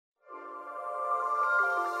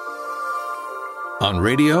On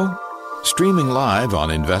radio, streaming live on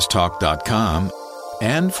investtalk.com,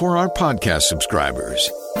 and for our podcast subscribers.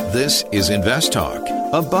 This is Invest Talk,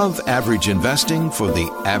 above average investing for the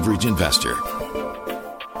average investor.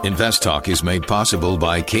 Invest Talk is made possible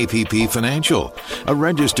by KPP Financial, a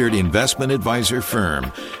registered investment advisor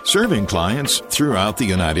firm serving clients throughout the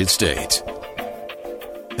United States.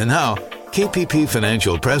 And now, KPP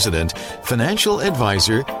Financial President, Financial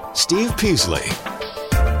Advisor Steve Peasley.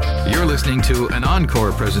 You're listening to an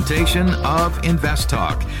encore presentation of Invest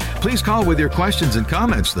Talk. Please call with your questions and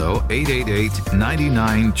comments, though,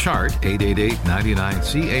 888-99-CHART,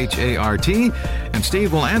 888-99-CHART, and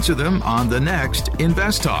Steve will answer them on the next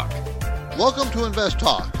Invest Talk. Welcome to Invest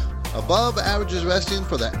Talk, above average investing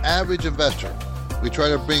for the average investor. We try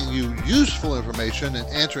to bring you useful information and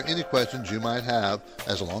answer any questions you might have,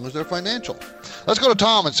 as long as they're financial. Let's go to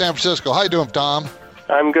Tom in San Francisco. How you doing, Tom?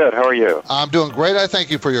 I'm good. How are you? I'm doing great. I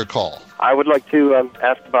thank you for your call. I would like to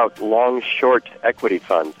ask about long-short equity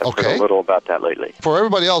funds. I've heard a little about that lately. For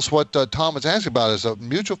everybody else, what Tom is asking about is a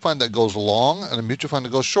mutual fund that goes long and a mutual fund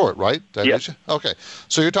that goes short, right? Yes. Okay.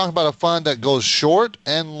 So you're talking about a fund that goes short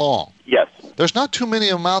and long. Yes. There's not too many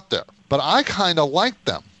of them out there, but I kind of like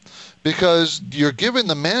them, because you're giving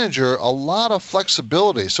the manager a lot of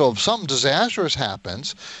flexibility. So if something disastrous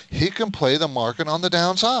happens, he can play the market on the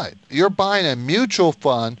downside. You're buying a mutual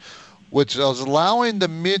fund, which is allowing the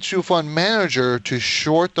mutual fund manager to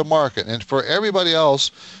short the market. And for everybody else,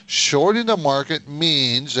 shorting the market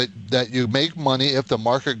means that you make money if the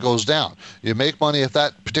market goes down. You make money if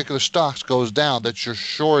that particular stock goes down, that you're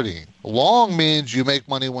shorting. Long means you make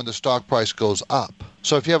money when the stock price goes up.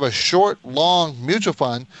 So if you have a short, long mutual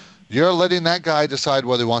fund, you're letting that guy decide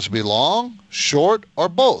whether he wants to be long, short, or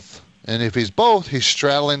both. And if he's both, he's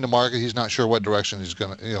straddling the market. He's not sure what direction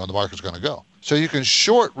the market's going to go. So you can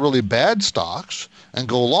short really bad stocks and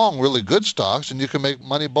go long really good stocks, and you can make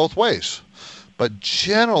money both ways. But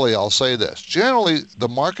generally, I'll say this. Generally, the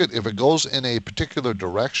market, if it goes in a particular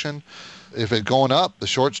direction, if it's going up, the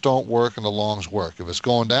shorts don't work and the longs work. If it's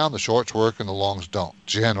going down, the shorts work and the longs don't,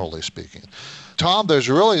 generally speaking. Tom, there's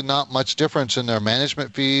really not much difference in their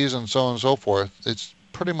management fees and so on and so forth. It's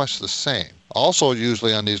pretty much the same. Also,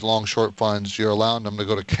 usually on these long-short funds, you're allowing them to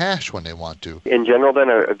go to cash when they want to. In general, then,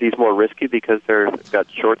 are these more risky because they've got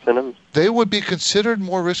shorts in them? They would be considered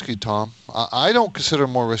more risky, Tom. I don't consider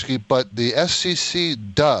them more risky, but the SEC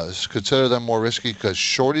does consider them more risky because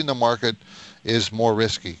shorting the market is more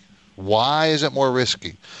risky. Why is it more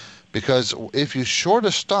risky? Because if you short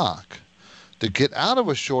a stock, to get out of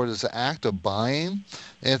a short is the act of buying.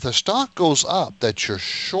 And if the stock goes up that you're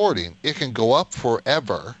shorting, it can go up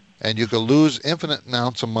forever, and you could lose infinite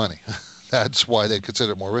amounts of money. That's why they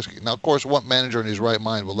consider it more risky. Now, of course, what manager in his right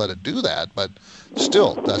mind will let it do that? But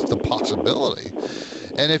still, that's the possibility.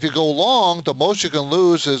 And if you go long, the most you can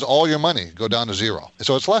lose is all your money, go down to zero.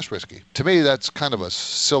 So it's less risky. To me, that's kind of a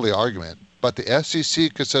silly argument. But the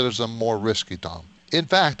SEC considers them more risky, Tom. In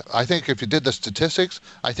fact, I think if you did the statistics,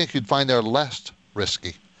 I think you'd find they're less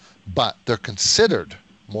risky. But they're considered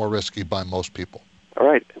more risky by most people. All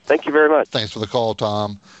right. Thank you very much. Thanks for the call,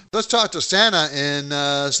 Tom. Let's talk to Santa in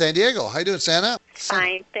San Diego. How you doing, Santa?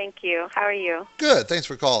 Fine, thank you. How are you? Good. Thanks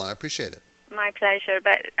for calling. I appreciate it. My pleasure.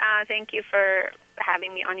 But thank you for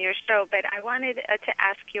having me on your show. But I wanted to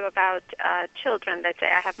ask you about children. Let's say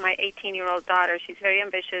I have my 18-year-old daughter. She's very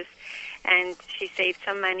ambitious, and she saved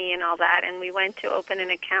some money and all that. And we went to open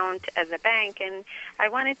an account at the bank, and I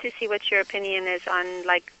wanted to see what your opinion is on,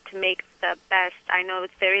 like, to make the best. I know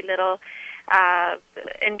it's very little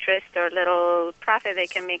interest or little profit they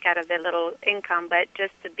can make out of their little income, but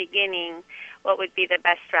just the beginning, what would be the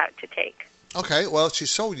best route to take? Okay, well,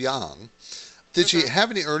 she's so young. Did she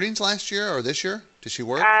have any earnings last year or this year? Did she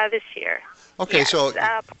work? This year. Okay, yes. So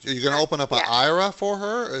you're going to open up an IRA for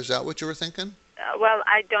her? Is that what you were thinking? Well,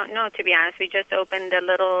 I don't know, to be honest. We just opened a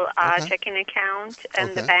little checking account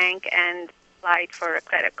in the bank and applied for a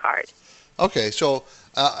credit card. Okay, so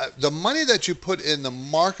the money that you put in the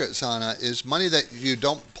market, Sana, is money that you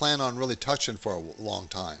don't plan on really touching for a long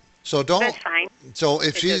time. So don't. That's fine. So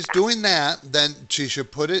if she's doing that, then she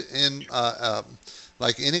should put it in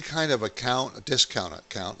like any kind of account, a discount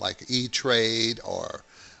account, like E-Trade or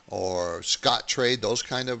Scottrade, those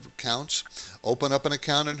kind of accounts. Open up an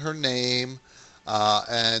account in her name,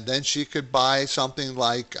 and then she could buy something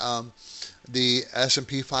like the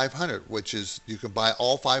S&P 500, which is you can buy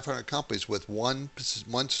all 500 companies with one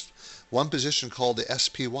position called the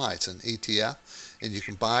SPY. It's an ETF, and you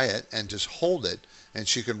can buy it and just hold it, and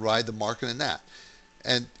she can ride the market in that.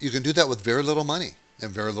 And you can do that with very little money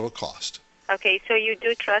and very little cost. Okay, so you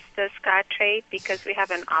do trust the Scottrade because we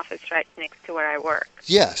have an office right next to where I work.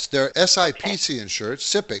 Yes, they're SIPC insured,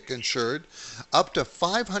 SIPC insured, up to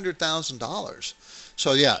 $500,000.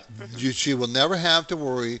 So yeah, she will never have to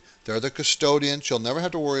worry. They're the custodian. She'll never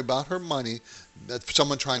have to worry about her money,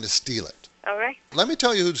 someone trying to steal it. All right. Let me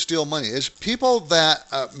tell you who steal money. It's people that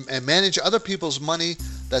manage other people's money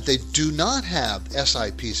that they do not have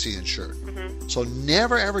SIPC insured. So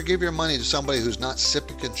never ever give your money to somebody who's not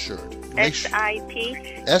SIPC insured.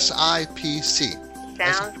 SIP? SIPC.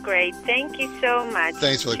 Sounds great. Thank you so much.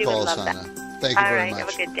 Thanks for the call, Sana. Thank you very much. All right, have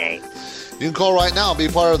a good day. You can call right now and be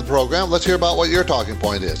part of the program. Let's hear about what your talking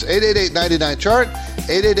point is. 888-99-CHART,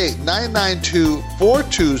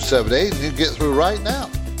 888-992-4278, and you can get through right now.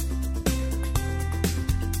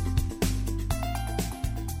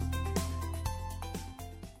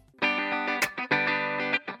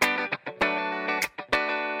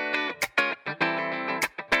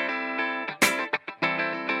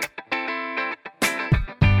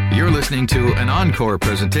 Listening to an encore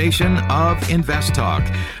presentation of Invest Talk.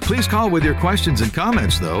 Please call with your questions and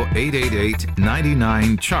comments, though,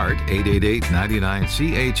 888-99-CHART,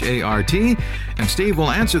 888-99-CHART, and Steve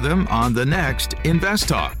will answer them on the next Invest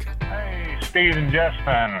Talk. Hey, Steve and Justin.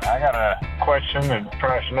 I got a question that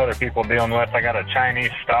probably some other people dealing with. I got a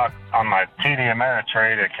Chinese stock on my TD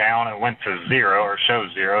Ameritrade account. It went to zero, or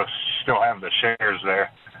shows zero. Still have the shares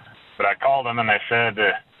there. But I called them and they said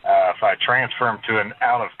that if I transfer them to an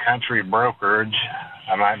out-of-country brokerage,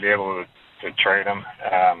 I might be able to trade them.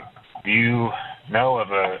 Do you know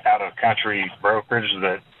of an out-of-country brokerage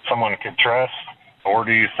that someone could trust? Or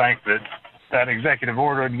do you think that executive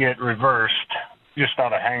order would get reversed? Just ought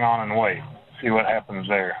to hang on and wait, see what happens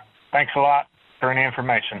there. Thanks a lot for any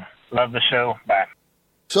information. Love the show. Bye.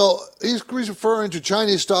 So he's referring to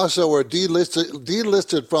Chinese stocks that were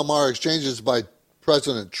delisted from our exchanges by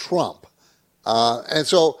President Trump. And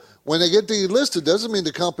so when they get delisted, doesn't mean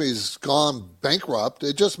the company's gone bankrupt.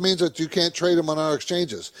 It just means that you can't trade them on our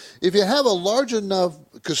exchanges. If you have a large enough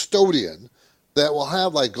custodian that will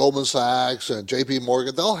have like Goldman Sachs and JP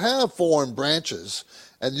Morgan, they'll have foreign branches,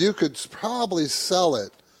 and you could probably sell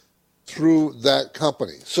it through that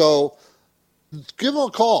company. So give them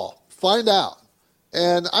a call, find out.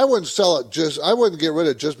 And I wouldn't sell it I wouldn't get rid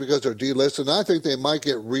of it just because they're delisted. And I think they might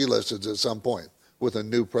get relisted at some point with a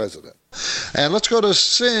new president. And let's go to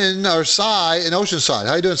Cy in Oceanside.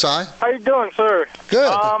 How you doing, Cy? How you doing, sir?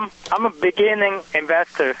 Good. I'm a beginning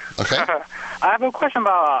investor. Okay. I have a question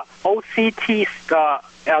about OCT.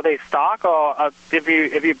 Are they stock, or if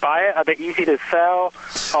you buy it, are they easy to sell,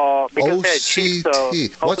 or because they're cheap? So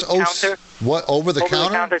what's OCT? What, over the counter? Over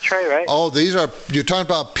the counter trade, right? Oh, you're talking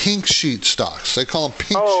about pink sheet stocks. They call them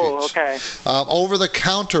pink sheets. Oh, okay. Over the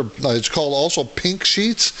counter, it's called also pink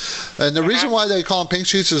sheets. And the reason why they call them pink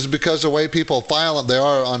sheets is because the way people file them, they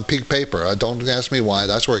are on pink paper. Don't ask me why.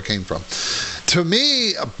 That's where it came from. To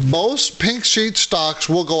me, most pink sheet stocks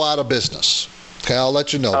will go out of business. Okay, I'll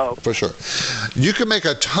let you know for sure. You can make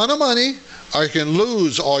a ton of money, or you can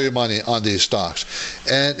lose all your money on these stocks.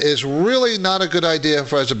 And it's really not a good idea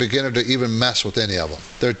for as a beginner to even mess with any of them.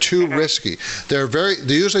 They're too risky. They're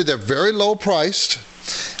very low priced,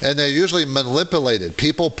 and they're usually manipulated.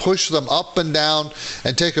 People push them up and down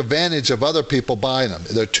and take advantage of other people buying them.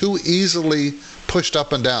 They're too easily pushed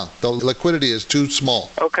up and down. The liquidity is too small.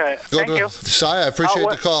 Okay, thank you. Cy, I appreciate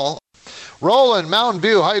the call. Roland, Mountain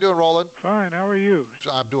View. How you doing, Roland? Fine. How are you?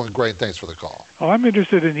 I'm doing great. Thanks for the call. Oh, I'm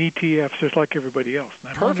interested in ETFs just like everybody else.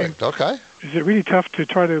 Perfect. Okay. Is it really tough to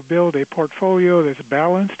try to build a portfolio that's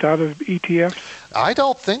balanced out of ETFs? I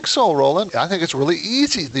don't think so, Roland. I think it's really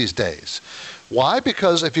easy these days. Why?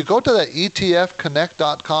 Because if you go to that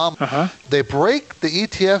ETFconnect.com, they break the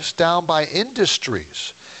ETFs down by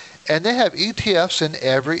industries. And they have ETFs in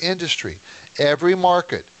every industry, every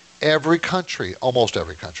market, every country, almost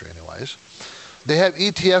every country anyways. They have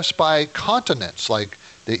ETFs by continents, like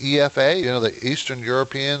the EFA, the Eastern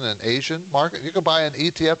European and Asian market. You can buy an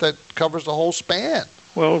ETF that covers the whole span.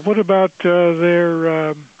 Well, what about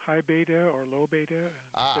their high beta or low beta?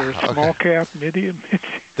 Their small cap, medium?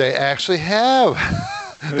 They actually have.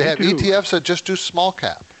 They have ETFs that just do small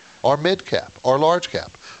cap or mid cap or large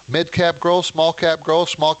cap. Mid-cap growth, small-cap growth,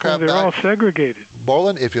 small-cap... They're all segregated.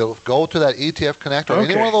 Roland, if you go to that ETF Connect or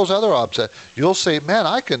any one of those other ops, you'll see, man,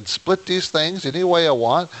 I can split these things any way I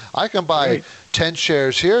want. I can buy 10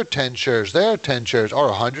 shares here, 10 shares there, 10 shares, or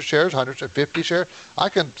 100 shares, 150 shares. I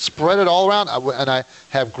can spread it all around, and I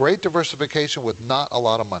have great diversification with not a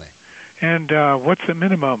lot of money. And what's the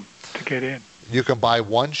minimum to get in? You can buy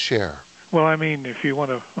one share. Well, I mean, if you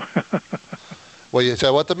want to... Well, you said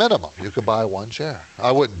what the minimum? You could buy one share.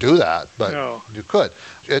 I wouldn't do that, but you could.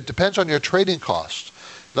 It depends on your trading cost.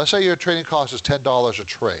 Let's say your trading cost is $10 a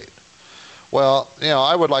trade. Well,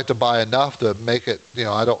 I would like to buy enough to make it,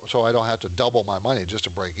 I don't have to double my money just to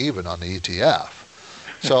break even on the ETF.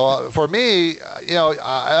 So for me,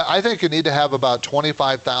 I think you need to have about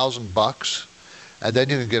 $25,000, and then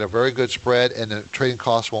you can get a very good spread, and the trading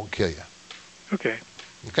costs won't kill you. Okay.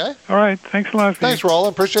 Okay. All right. Thanks a lot. Steve. Thanks,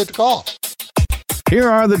 Roland. Appreciate the call. Here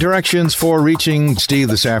are the directions for reaching Steve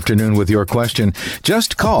this afternoon with your question.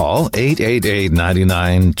 Just call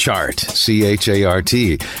 888-99-CHART,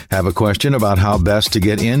 C-H-A-R-T. Have a question about how best to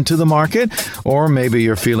get into the market, or maybe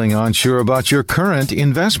you're feeling unsure about your current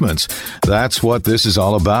investments. That's what this is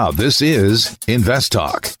all about. This is Invest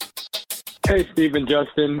Talk. Hey, Steve and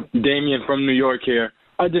Justin. Damien from New York here.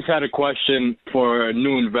 I just had a question for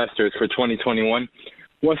new investors for 2021.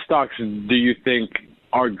 What stocks do you think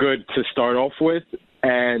are good to start off with,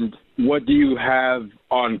 and what do you have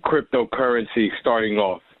on cryptocurrency starting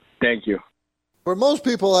off? Thank you. For most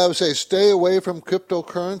people, I would say stay away from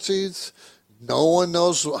cryptocurrencies. No one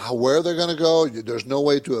knows where they're going to go. There's no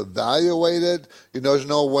way to evaluate it. There's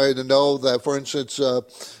no way to know that, for instance,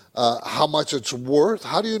 how much it's worth.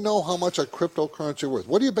 How do you know how much a cryptocurrency is worth?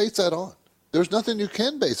 What do you base that on? There's nothing you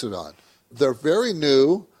can base it on. They're very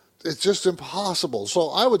new. It's just impossible. So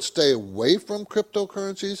I would stay away from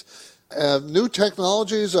cryptocurrencies. New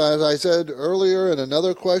technologies, as I said earlier in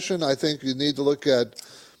another question, I think you need to look at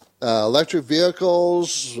electric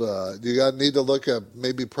vehicles. You need to look at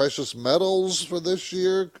maybe precious metals for this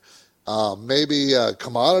year, maybe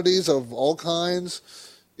commodities of all kinds.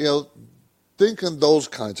 Think in those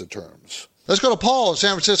kinds of terms. Let's go to Paul in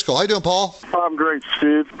San Francisco. How you doing, Paul? I'm great,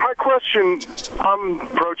 Steve. My question, I'm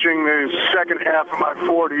approaching the second half of my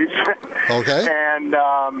 40s. Okay. And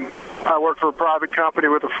I work for a private company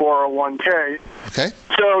with a 401k. Okay.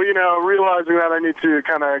 So, realizing that I need to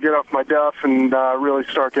kind of get off my duff and really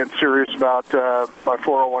start getting serious about my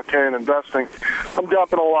 401k and investing, I'm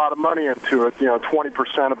dumping a lot of money into it,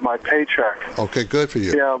 20% of my paycheck. Okay, good for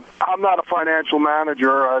you. I'm not a financial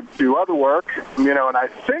manager. I do other work, and I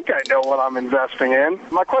think I know what I'm investing in.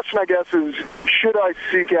 My question, I guess, is should I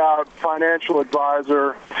seek out financial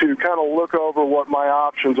advisor to kind of look over what my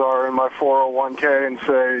options are in my 401k and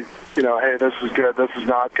say, hey, this is good, this is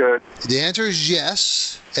not good? The answer is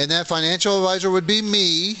yes, and that financial advisor would be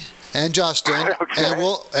me and Justin, okay.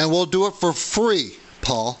 and we'll do it for free,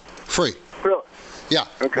 Paul, free. Really? Yeah,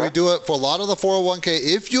 okay. We do it for a lot of the 401k.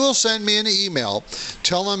 If you will send me an email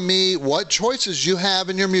telling me what choices you have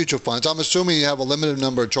in your mutual funds, I'm assuming you have a limited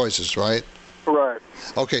number of choices, right? Right.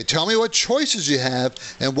 Okay, tell me what choices you have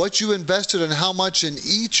and what you invested and how much in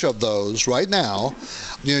each of those right now.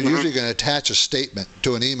 You're usually going to attach a statement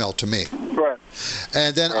to an email to me. Right.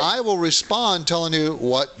 And then I will respond telling you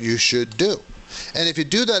what you should do. And if you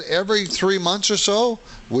do that every 3 months or so,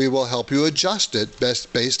 we will help you adjust it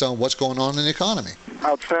based on what's going on in the economy.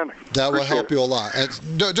 Outstanding. That will help you a lot. And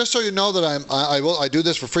just so you know that I do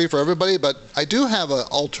this for free for everybody, but I do have an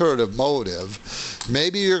alternative motive.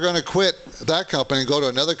 Maybe you're going to quit that company and go to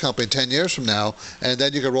another company 10 years from now, and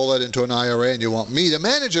then you can roll that into an IRA, and you want me to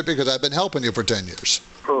manage it because I've been helping you for 10 years.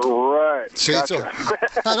 Right. See, gotcha. so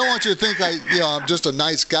I don't want you to think I'm just a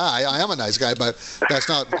nice guy. I am a nice guy, but that's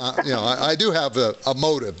not, I do have a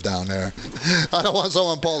motive down there. I don't want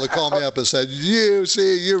someone, Paul, to call me up and say,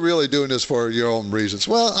 you're really doing this for your own reasons.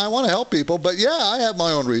 Well, I want to help people, but I have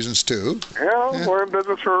my own reasons too. Yeah, we're in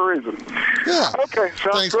business for a reason. Yeah. Okay,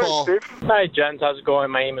 sounds Thanks, great, Paul. Steve. Hi, gents. How's it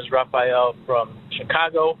going? My name is Raphael from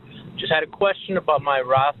Chicago. Just had a question about my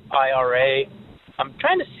Roth IRA. I'm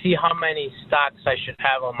trying to see how many stocks I should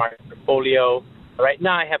have on my portfolio. Right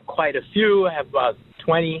now I have quite a few. I have about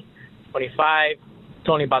 20, 25. It's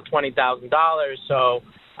only about $20,000. So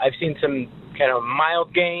I've seen some kind of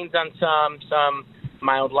mild gains on some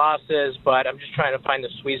mild losses, but I'm just trying to find the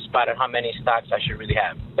sweet spot of how many stocks I should really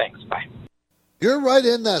have. Thanks. Bye. You're right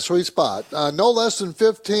in that sweet spot. No less than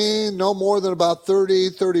 15, no more than about 30,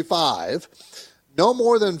 35. No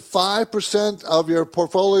more than 5% of your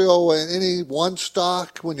portfolio in any one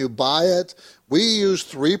stock when you buy it. We use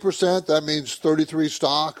 3%. That means 33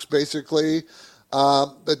 stocks, basically.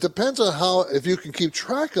 It depends on if you can keep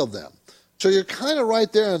track of them. So you're kind of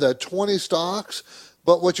right there in that 20 stocks.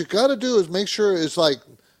 But what you got to do is make sure it's like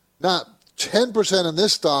not 10% in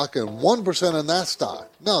this stock and 1% in that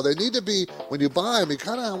stock. No, they need to be, when you buy them, you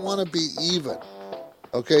kind of want to be even.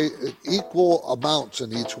 Okay? Equal amounts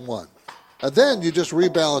in each one. And then you just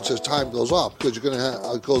rebalance as time goes on because you're going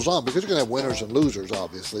to have winners and losers,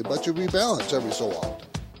 obviously, but you rebalance every so often.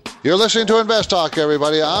 You're listening to Invest Talk,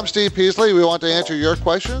 everybody. I'm Steve Peasley. We want to answer your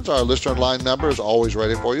questions. Our listener line number is always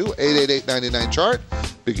ready for you, 888-99-CHART.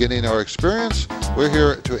 Beginning our experience, we're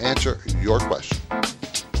here to answer your question.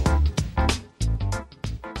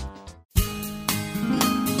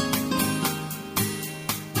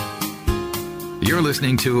 You're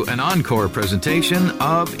listening to an encore presentation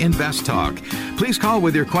of Invest Talk. Please call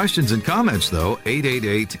with your questions and comments, though,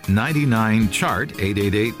 888-99-CHART,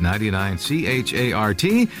 888-99-CHART,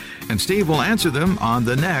 and Steve will answer them on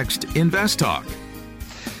the next Invest Talk.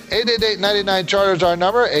 888-99-CHART is our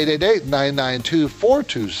number,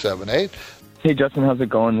 888-992-4278. Hey, Justin, how's it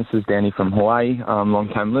going? This is Danny from Hawaii,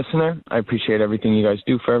 long-time listener. I appreciate everything you guys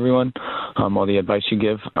do for everyone, all the advice you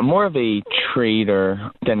give. I'm more of a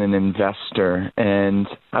trader than an investor, and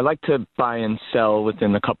I like to buy and sell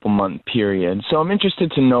within a couple-month period. So I'm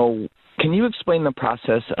interested to know, can you explain the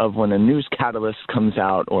process of when a news catalyst comes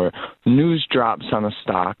out or news drops on a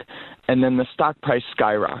stock and then the stock price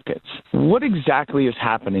skyrockets? What exactly is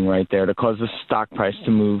happening right there to cause the stock price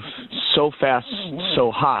to move so fast,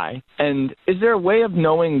 so high? And is there a way of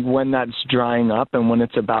knowing when that's drying up and when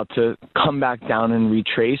it's about to come back down and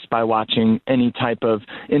retrace by watching any type of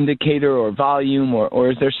indicator or volume,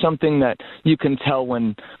 or is there something that you can tell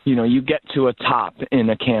when, you get to a top in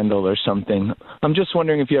a candle or something? I'm just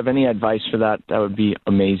wondering if you have any advice for that. That would be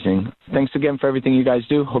amazing. Thanks again for everything you guys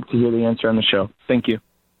do. Hope to hear the answer on the show. Thank you.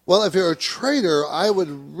 Well, if you're a trader, I would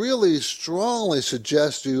really strongly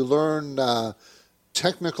suggest you learn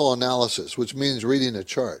technical analysis, which means reading a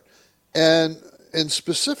chart. And in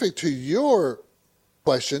specific to your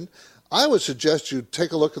question, I would suggest you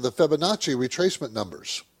take a look at the Fibonacci retracement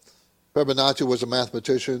numbers. Fibonacci was a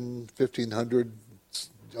mathematician, 1500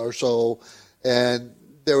 or so, and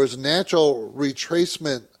there was natural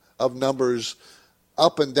retracement of numbers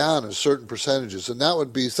up and down in certain percentages, and that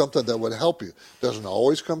would be something that would help you. Doesn't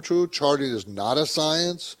always come true. Charting is not a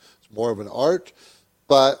science. It's more of an art,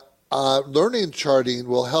 but learning charting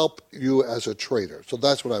will help you as a trader. So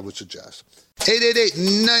that's what I would suggest.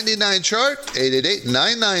 888-99-CHART,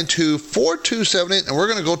 888-992-4278, and we're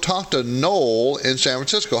going to go talk to Noel in San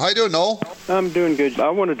Francisco. How you doing, Noel? I'm doing good.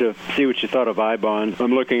 I wanted to see what you thought of iBonds.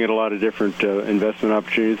 I'm looking at a lot of different investment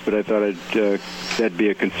opportunities, but I thought that'd be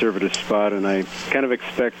a conservative spot, and I kind of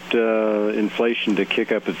expect inflation to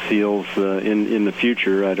kick up its heels in the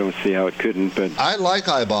future. I don't see how it couldn't. But I like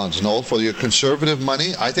iBonds, Noel, for your conservative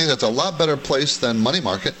money. I think that's a lot better place than money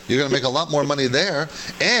market. You're going to make a lot more money there,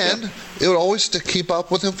 and it would always to keep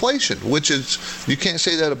up with inflation, which is, you can't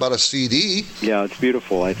say that about a CD. Yeah, it's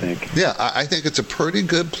beautiful, I think. Yeah, I think it's a pretty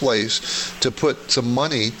good place to put some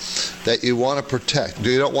money that you want to protect.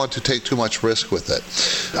 You don't want to take too much risk with it.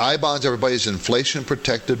 iBonds, everybody's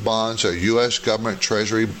inflation-protected bonds, are U.S. government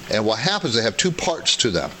treasury, and what happens, they have two parts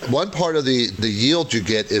to them. One part of the yield you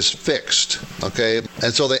get is fixed, okay?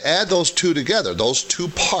 And so they add those two together, those two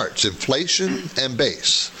parts, inflation and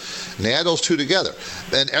base. And they add those two together.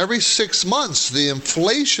 And every 6 months, the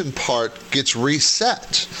inflation part gets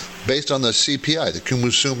reset based on the CPI, the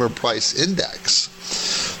Consumer Price Index.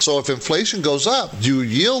 So if inflation goes up, your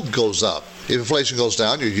yield goes up. If inflation goes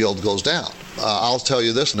down, your yield goes down. I'll tell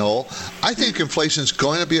you this, Noel. I think inflation is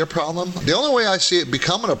going to be a problem. The only way I see it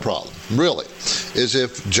becoming a problem, really, is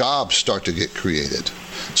if jobs start to get created.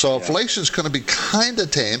 So inflation is going to be kind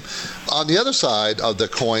of tame. On the other side of the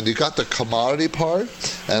coin, you got the commodity part,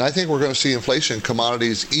 and I think we're going to see inflation in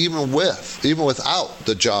commodities even without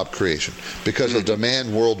the job creation, because the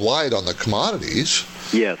demand worldwide on the commodities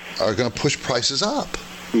are going to push prices up.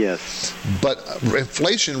 Yes. But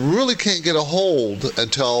inflation really can't get a hold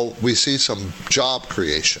until we see some job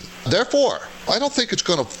creation. Therefore, I don't think it's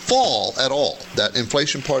going to fall at all, that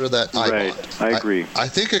inflation part of that iBond. Right, I agree. I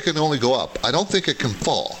think it can only go up. I don't think it can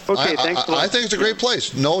fall. Okay, thanks a lot. I think it's a great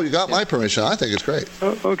place. Noel, you got my permission. I think it's great.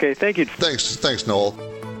 Okay, thank you. Thanks, Noel.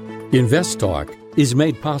 Invest Talk is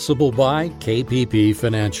made possible by KPP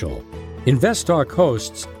Financial. Invest Talk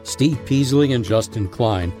hosts Steve Peasley and Justin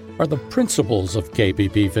Klein are the principals of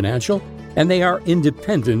KPP Financial, and they are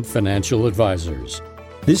independent financial advisors.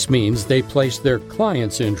 This means they place their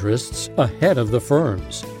clients' interests ahead of the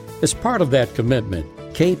firm's. As part of that commitment,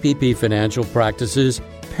 KPP Financial practices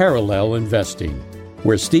parallel investing,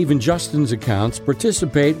 where Steve and Justin's accounts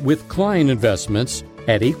participate with client investments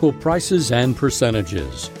at equal prices and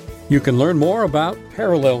percentages. You can learn more about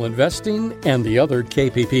parallel investing and the other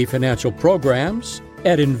KPP Financial programs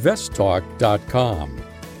at investtalk.com.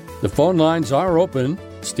 The phone lines are open.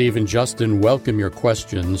 Steve and Justin welcome your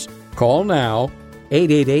questions. Call now,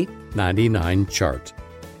 888-99-CHART.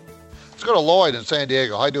 Let's go to Lloyd in San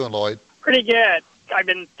Diego. How you doing, Lloyd? Pretty good. I've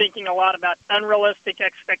been thinking a lot about unrealistic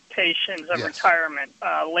expectations of retirement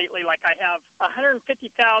lately. Like I have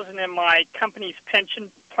 $150,000 in my company's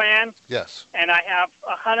pension plan. Yes. And I have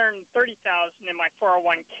 $130,000 in my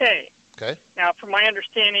 401k. Okay. Now, from my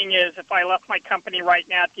understanding is if I left my company right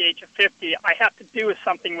now at the age of 50, I have to do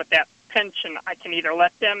something with that pension. I can either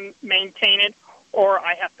let them maintain it or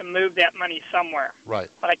I have to move that money somewhere. Right.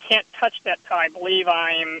 But I can't touch that till I believe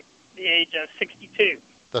I'm the age of 62.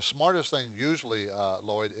 The smartest thing usually,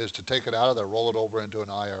 Lloyd, is to take it out of there, roll it over into an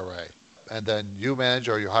IRA, and then you manage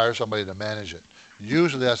or you hire somebody to manage it.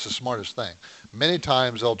 Usually that's the smartest thing. Many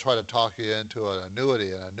times they'll try to talk you into an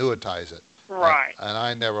annuity and annuitize it. Right. And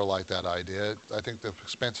I never like that idea. I think the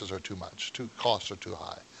expenses are too much, costs are too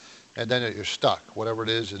high. And then you're stuck. Whatever it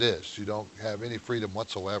is, it is. You don't have any freedom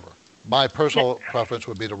whatsoever. My personal preference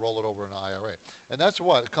would be to roll it over in an IRA. And that's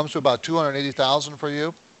what? It comes to about $280,000 for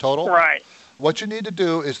you total? Right. What you need to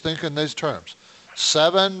do is think in these terms.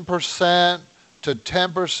 7% to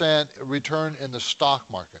 10% return in the stock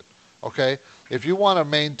market. Okay? If you want to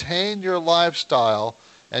maintain your lifestyle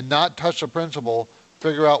and not touch the principal,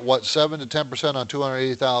 figure out what 7 to 10% on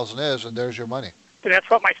 $280,000 is, and there's your money. So that's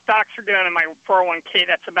what my stocks are doing in my 401k.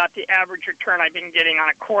 That's about the average return I've been getting on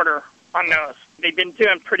a quarter on those. They've been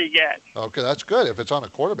doing pretty good. Okay, that's good. If it's on a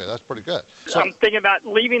quarter base, that's pretty good. So I'm thinking about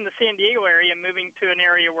leaving the San Diego area and moving to an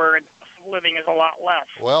area where living is a lot less.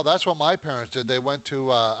 Well, that's what my parents did. They went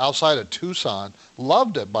to outside of Tucson.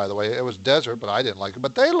 Loved it, by the way. It was desert, but I didn't like it.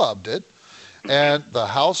 But they loved it. And the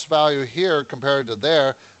house value here compared to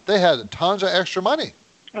there, they had tons of extra money.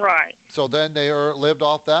 Right. So then they lived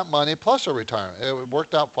off that money plus a retirement. It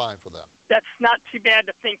worked out fine for them. That's not too bad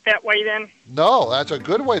to think that way then? No, that's a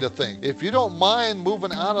good way to think. If you don't mind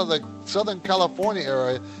moving out of the Southern California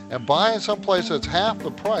area and buying someplace that's half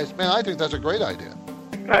the price, man, I think that's a great idea.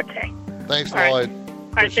 Okay. Thanks, All Lloyd.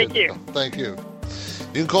 All right, thank you. Thank you.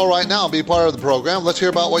 You can call right now and be part of the program. Let's hear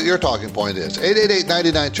about what your talking point is.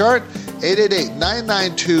 888-99-CHART,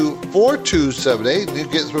 888-992-4278, and you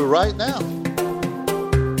can get through right now.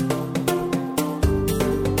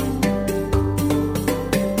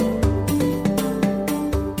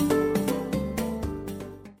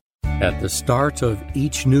 At the start of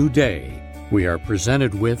each new day, we are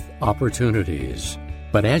presented with opportunities.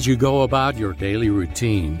 But as you go about your daily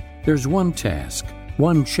routine, there's one task,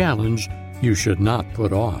 one challenge you should not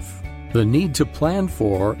put off. The need to plan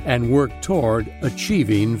for and work toward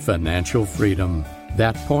achieving financial freedom.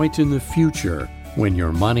 That point in the future when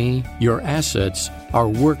your money, your assets are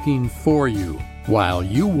working for you, while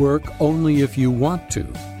you work only if you want to.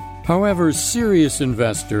 However, serious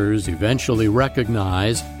investors eventually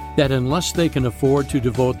recognize that unless they can afford to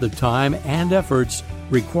devote the time and efforts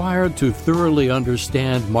required to thoroughly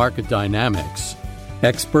understand market dynamics,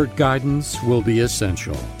 expert guidance will be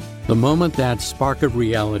essential. The moment that spark of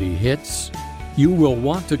reality hits, you will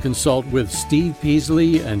want to consult with Steve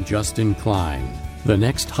Peasley and Justin Klein. The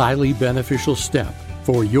next highly beneficial step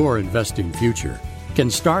for your investing future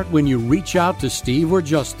can start when you reach out to Steve or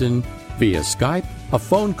Justin via Skype, a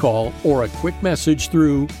phone call, or a quick message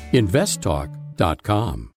through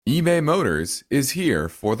investtalk.com. eBay Motors is here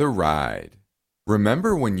for the ride.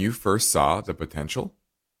 Remember when you first saw the potential?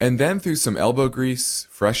 And then through some elbow grease,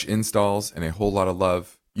 fresh installs, and a whole lot of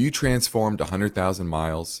love, you transformed 100,000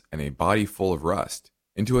 miles and a body full of rust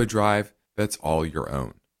into a drive that's all your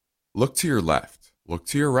own. Look to your left. Look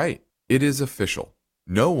to your right. It is official.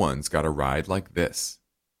 No one's got a ride like this.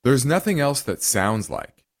 There's nothing else that sounds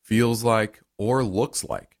like, feels like, or looks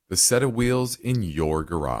like the set of wheels in your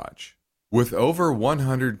garage. With over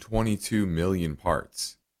 122 million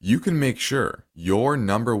parts, you can make sure your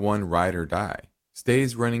number one ride or die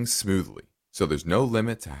stays running smoothly, so there's no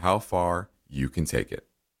limit to how far you can take it.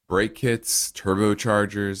 Brake kits,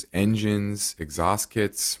 turbochargers, engines, exhaust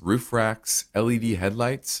kits, roof racks, LED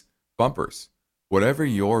headlights, bumpers, whatever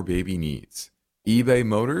your baby needs, eBay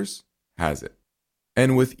Motors has it.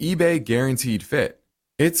 And with eBay Guaranteed Fit,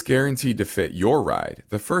 it's guaranteed to fit your ride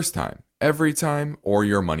the first time, every time, or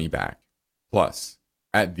your money back. Plus,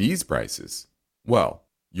 at these prices, well,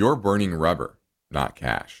 you're burning rubber, not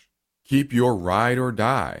cash. Keep your ride or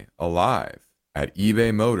die alive at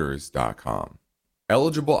ebaymotors.com.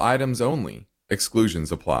 Eligible items only.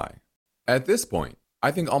 Exclusions apply. At this point,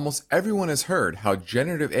 I think almost everyone has heard how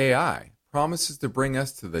generative AI promises to bring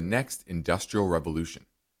us to the next industrial revolution.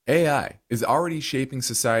 AI is already shaping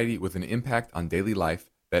society with an impact on daily life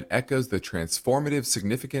that echoes the transformative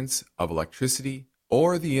significance of electricity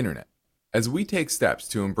or the internet. As we take steps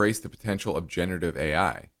to embrace the potential of generative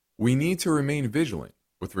AI, we need to remain vigilant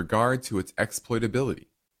with regard to its exploitability.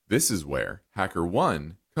 This is where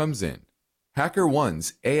HackerOne comes in.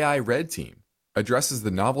 HackerOne's AI Red Team addresses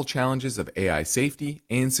the novel challenges of AI safety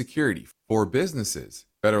and security for businesses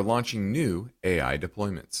that are launching new AI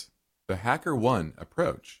deployments. The HackerOne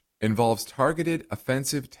approach involves targeted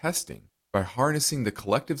offensive testing by harnessing the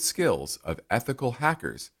collective skills of ethical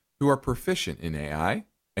hackers who are proficient in AI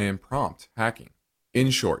and prompt hacking.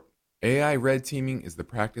 In short, AI red teaming is the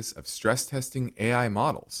practice of stress testing AI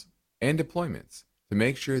models and deployments to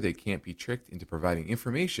make sure they can't be tricked into providing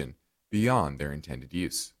information beyond their intended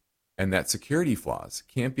use, and that security flaws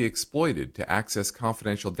can't be exploited to access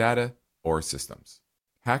confidential data or systems.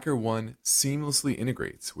 HackerOne seamlessly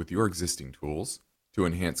integrates with your existing tools to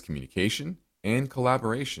enhance communication and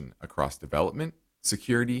collaboration across development,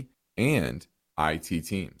 security, and IT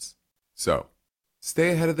teams. So,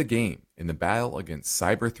 stay ahead of the game in the battle against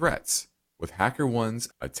cyber threats with HackerOne's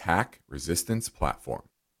attack resistance platform.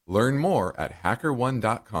 Learn more at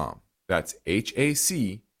HackerOne.com. That's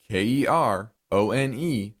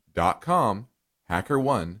HackerOne.com,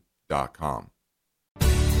 HackerOne.com.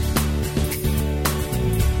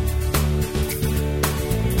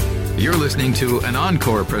 You're listening to an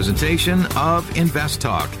encore presentation of Invest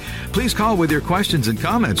Talk. Please call with your questions and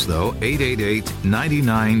comments, though,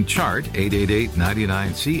 888-99-CHART,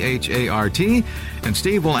 888-99-CHART, and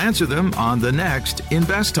Steve will answer them on the next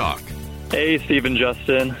Invest Talk. Hey, Steve and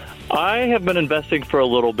Justin. I have been investing for a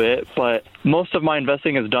little bit, but most of my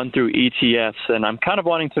investing is done through ETFs, and I'm kind of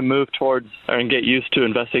wanting to move towards and get used to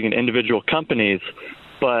investing in individual companies,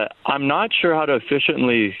 but I'm not sure how to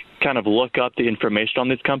efficiently kind of look up the information on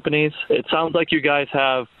these companies. It sounds like you guys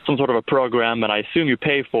have some sort of a program that I assume you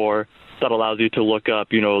pay for that allows you to look up,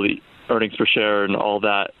 the earnings per share and all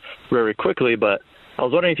that very quickly. But I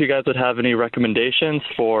was wondering if you guys would have any recommendations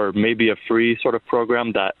for maybe a free sort of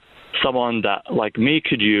program that someone that like me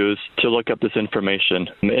could use to look up this information.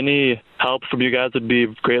 Any help from you guys would be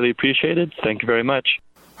greatly appreciated. Thank you very much.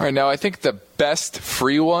 All right, now I think the best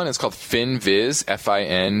free one is called FinViz,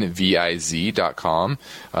 FINVIZ.com.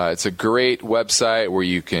 It's a great website where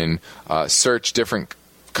you can search different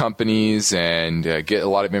companies and get a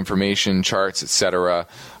lot of information, charts, etc.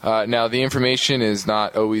 Now, the information is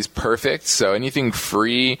not always perfect, so anything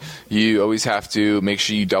free, you always have to make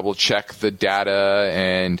sure you double-check the data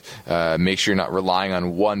and make sure you're not relying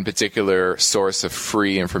on one particular source of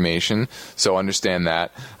free information, so understand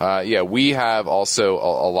that. We have also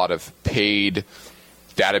a lot of paid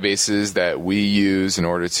databases that we use in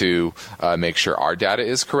order to make sure our data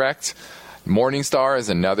is correct. Morningstar is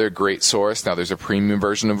another great source. Now, there's a premium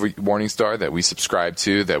version of Morningstar that we subscribe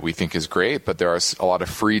to that we think is great, but there are a lot of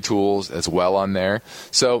free tools as well on there.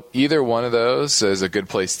 So either one of those is a good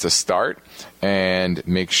place to start, and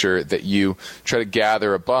make sure that you try to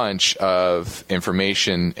gather a bunch of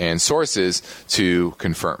information and sources to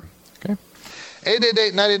confirm.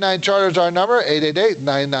 888-99-CHART is our number,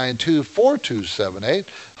 888-992-4278.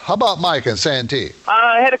 How about Mike in Santee?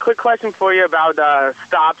 I had a quick question for you about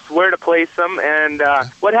stops, where to place them, and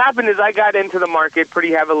what happened is I got into the market pretty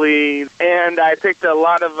heavily, and I picked a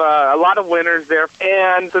lot of winners there,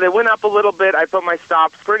 and so they went up a little bit. I put my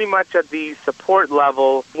stops pretty much at the support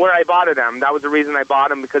level where I bought them. That was the reason I bought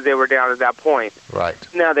them, because they were down at that point. Right.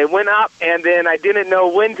 Now, they went up, and then I didn't know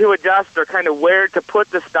when to adjust or kind of where to put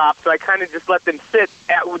the stop, so I kind of just let them sit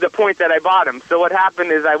at the point that I bought them. So what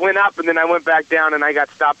happened is I went up, and then I went back down, and I got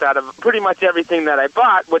stopped out of pretty much everything that I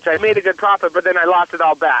bought, which I made a good profit, but then I lost it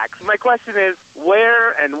all back. So my question is,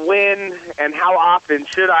 where and when and how often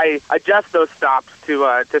should I adjust those stops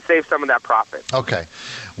to save some of that profit? Okay.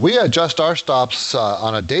 We adjust our stops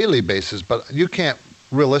on a daily basis, but you can't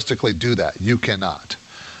realistically do that. You cannot.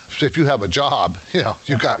 If you have a job,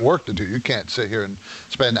 you've got work to do. You can't sit here and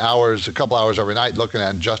spend a couple hours every night looking at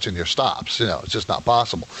and adjusting your stops. It's just not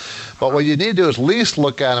possible. But what you need to do is at least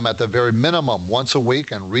look at them at the very minimum once a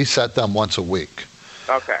week and reset them once a week.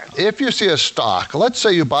 Okay. If you see a stock, let's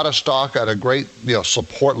say you bought a stock at a great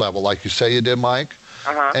support level like you say you did, Mike,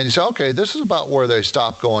 and you say, okay, this is about where they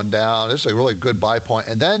stop going down. This is a really good buy point.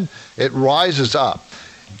 And then it rises up.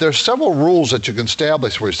 There's several rules that you can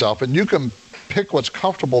establish for yourself, and you can pick what's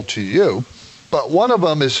comfortable to you, but one of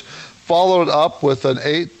them is followed up with an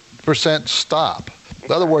 8% stop. In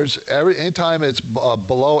other words, anytime it's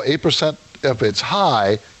below 8%, if it's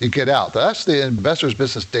high, you get out. That's the Investor's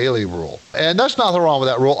Business Daily rule. And there's nothing wrong with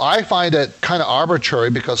that rule. I find it kind of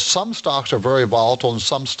arbitrary because some stocks are very volatile and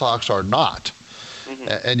some stocks are not.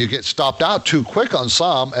 And you get stopped out too quick on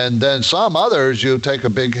some, and then some others you take a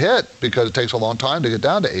big hit because it takes a long time to get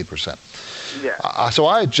down to 8%. Yeah. So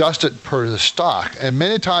I adjust it per the stock, and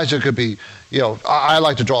many times it could be, I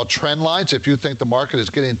like to draw trend lines. If you think the market is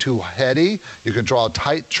getting too heady, you can draw a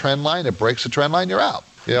tight trend line. It breaks the trend line, you're out.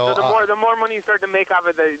 So the more money you start to make off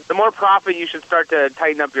of the more profit you should start to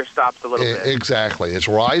tighten up your stops a little bit. Exactly. It's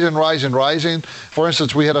rising. For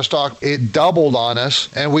instance, we had a stock, it doubled on us,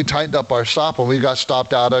 and we tightened up our stop, and we got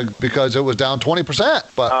stopped out because it was down 20%.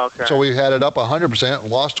 But So we had it up 100%,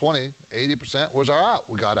 lost 20, 80% was our out.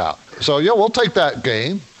 We got out. So, we'll take that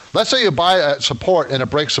gain. Let's say you buy at support and it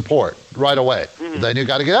breaks support right away. Then you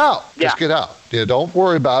got to get out. Just get out. Don't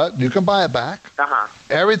worry about it. You can buy it back.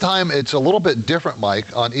 Every time it's a little bit different,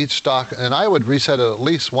 Mike, on each stock, and I would reset it at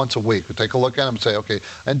least once a week. We take a look at them and say, okay,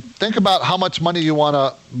 and think about how much money you want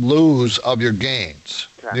to lose of your gains.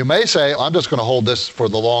 You may say, I'm just going to hold this for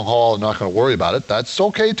the long haul and not going to worry about it. That's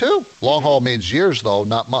okay, too. Long haul means years, though,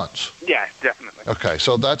 not months. Yeah, definitely. Okay,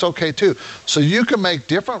 so that's okay, too. So you can make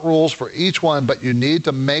different rules for each one, but you need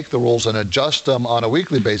to make the rules and adjust them on a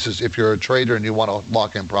weekly basis if you're a trader and you want to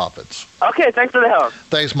lock in profits. Okay, thanks for the help.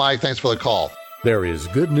 Thanks, Mike. Thanks for the call. There is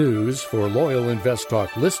good news for loyal Invest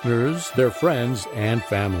Talk listeners, their friends, and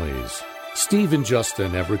families. Steve and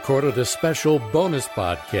Justin have recorded a special bonus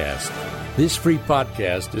podcast. This free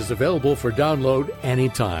podcast is available for download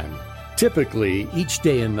anytime. Typically, each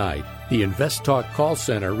day and night, the Invest Talk call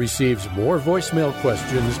center receives more voicemail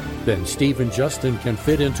questions than Steve and Justin can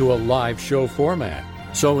fit into a live show format.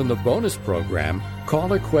 So in the bonus program,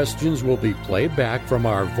 caller questions will be played back from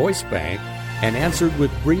our voice bank and answered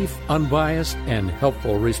with brief, unbiased, and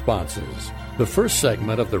helpful responses. The first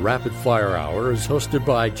segment of the Rapid Fire Hour is hosted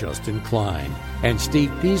by Justin Klein, and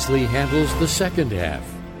Steve Peasley handles the second half.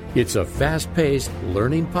 It's a fast-paced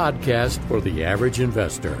learning podcast for the average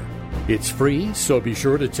investor. It's free, so be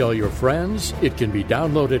sure to tell your friends. It can be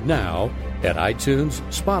downloaded now at iTunes,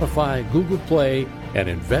 Spotify, Google Play, and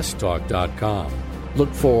investtalk.com.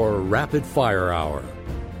 Look for Rapid Fire Hour.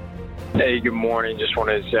 Hey, good morning. Just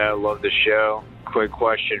wanted to say I love the show. Quick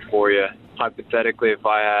question for you. Hypothetically, if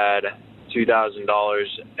I had $2,000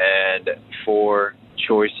 and 4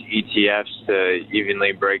 choice ETFs to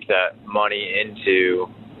evenly break that money into,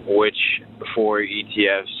 which 4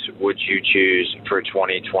 ETFs would you choose for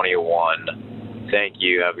 2021? Thank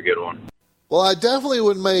you. Have a good one. Well, I definitely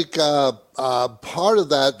would make part of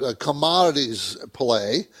that commodities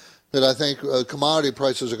play, that I think commodity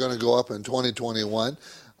prices are going to go up in 2021.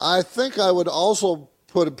 I think I would also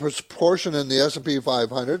put a portion in the S&P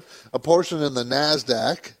 500, a portion in the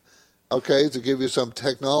NASDAQ, okay, to give you some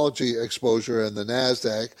technology exposure in the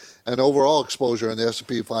NASDAQ and overall exposure in the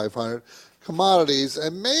S&P 500, commodities,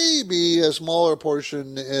 and maybe a smaller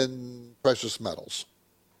portion in precious metals.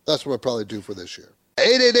 That's what I'd probably do for this year.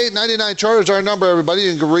 888-99-CHART is our number, everybody.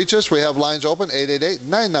 You can reach us. We have lines open,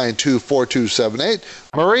 888-992-4278.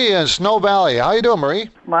 Marie in Snow Valley. How you doing, Marie?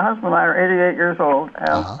 My husband and I are 88 years old,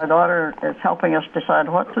 and my daughter is helping us decide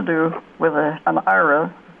what to do with an IRA.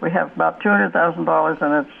 We have about $200,000,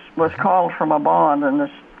 and it was called from a bond, and it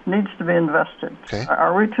needs to be invested. Okay.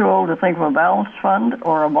 Are we too old to think of a balanced fund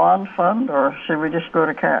or a bond fund, or should we just go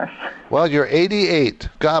to cash? Well, you're 88.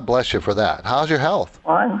 God bless you for that. How's your health?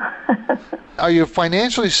 Fine. Are you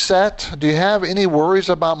financially set? Do you have any worries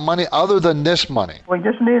about money other than this money? We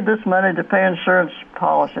just need this money to pay insurance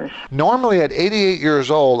policies. Normally at 88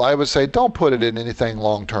 years old, I would say don't put it in anything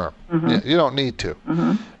long term. Mm-hmm. You don't need to.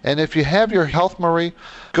 Mm-hmm. And if you have your health, Marie,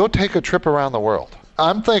 go take a trip around the world.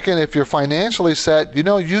 I'm thinking if you're financially set,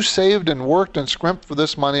 you saved and worked and scrimped for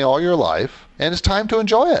this money all your life, and it's time to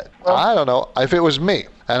enjoy it. Well, I don't know. If it was me,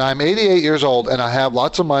 and I'm 88 years old, and I have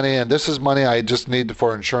lots of money, and this is money I just need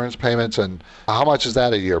for insurance payments, and how much is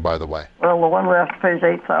that a year, by the way? Well, the one we have to pay is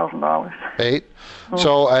 $8,000. $8,000?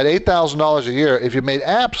 So at $8,000 a year, if you made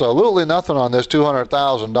absolutely nothing on this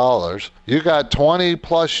 $200,000, you got 20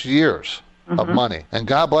 plus years of money. And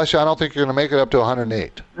God bless you, I don't think you're going to make it up to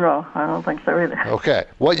 108. No, I don't think so either. Okay.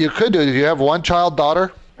 What you could do, you have one child,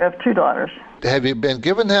 daughter? I have 2 daughters. Have you been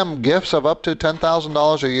giving them gifts of up to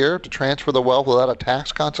 $10,000 a year to transfer the wealth without a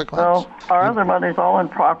tax consequence? Well, our other money's all in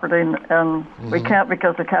property, and we can't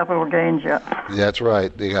because of capital gains yet. That's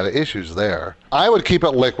right. You got issues there. I would keep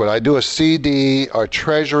it liquid. I do a CD or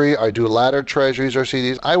treasury. I do laddered treasuries or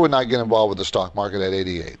CDs. I would not get involved with the stock market at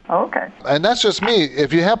 88. Okay. And that's just me.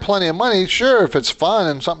 If you have plenty of money, sure. If it's fun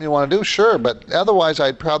and something you want to do, sure. But otherwise,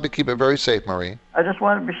 I'd probably keep it very safe, Marie. I just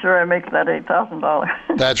want to be sure I make that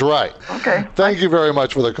 $8,000. That's right. Okay. Thank you very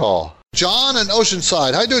much for the call. John in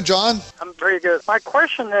Oceanside. How you doing, John? I'm pretty good. My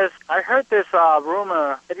question is, I heard this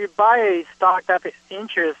rumor, if you buy a stock that is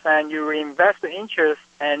interest and you reinvest the interest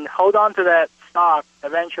and hold on to that stock,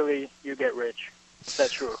 eventually you get rich. Is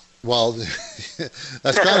that true? Well,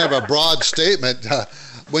 that's kind of a broad statement.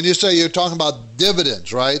 When you say you're talking about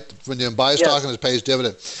dividends, right? When you buy a stock and it pays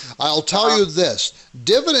dividend. I'll tell you this.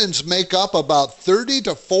 Dividends make up about 30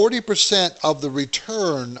 to 40% of the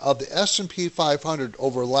return of the S&P 500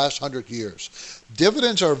 over the last 100 years.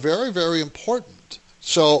 Dividends are very, very important.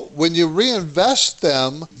 So when you reinvest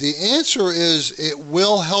them, the answer is it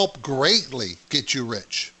will help greatly get you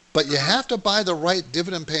rich. But you have to buy the right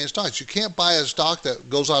dividend-paying stocks. You can't buy a stock that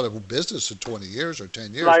goes out of business in 20 years or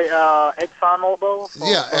 10 years. Like ExxonMobil?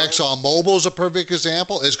 Yeah, ExxonMobil is a perfect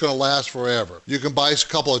example. It's going to last forever. You can buy a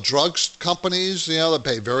couple of drug companies, that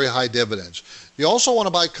pay very high dividends. You also want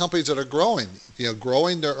to buy companies that are growing,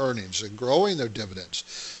 growing their earnings and growing their dividends.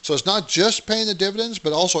 So it's not just paying the dividends,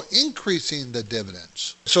 but also increasing the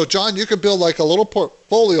dividends. So, John, you can build like a little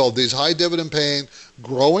portfolio of these high dividend-paying,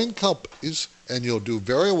 growing companies, and you'll do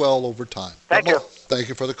very well over time. Thank you. Thank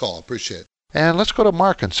you for the call. Appreciate it. And let's go to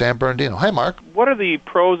Mark in San Bernardino. Hi, Mark. What are the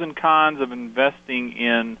pros and cons of investing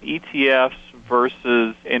in ETFs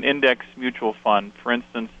versus an index mutual fund? For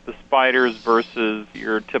instance, the SPDRs versus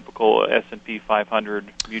your typical S&P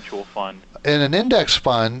 500 mutual fund. In an index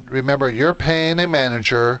fund, remember, you're paying a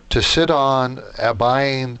manager to sit on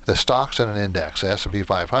buying the stocks in an index, the S&P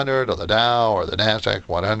 500 or the Dow or the NASDAQ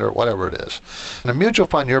 100, whatever it is. In a mutual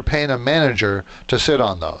fund, you're paying a manager to sit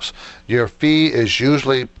on those. Your fee is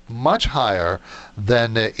usually much higher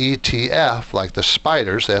than the ETF, like the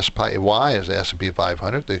SPDRs. The SPY is the S&P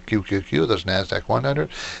 500, the QQQ, that's NASDAQ 100,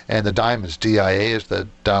 and the Diamonds, DIA, is the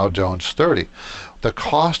Dow Jones 30. The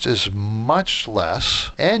cost is much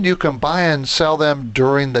less, and you can buy and sell them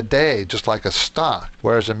during the day, just like a stock.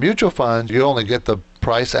 Whereas a mutual fund, you only get the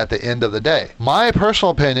price at the end of the day. My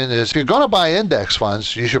personal opinion is if you're going to buy index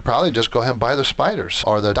funds, you should probably just go ahead and buy the SPDRs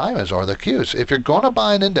or the Diamonds or the Qs. If you're going to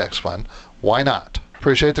buy an index fund, why not?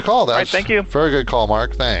 Appreciate the call. That's thank you. Very good call,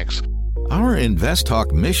 Mark. Thanks. Our Invest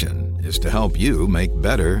Talk mission is to help you make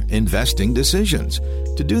better investing decisions.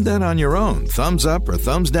 To do that on your own, thumbs up or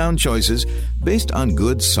thumbs down choices based on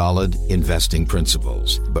good, solid investing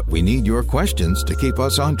principles. But we need your questions to keep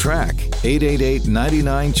us on track.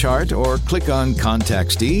 888-99-CHART or click on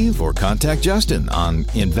Contact Steve or Contact Justin on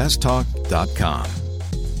investtalk.com.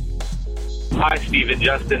 Hi, Steve and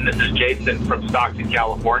Justin. This is Jason from Stockton,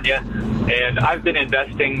 California. And I've been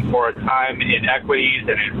investing for a time in equities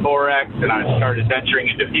and in Forex, and I've started venturing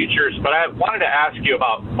into futures. But I wanted to ask you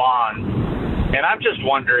about bonds. And I'm just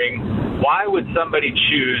wondering, why would somebody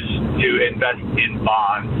choose to invest in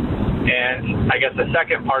bonds? And I guess the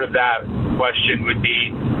second part of that question would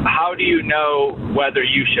be, how do you know whether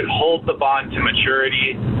you should hold the bond to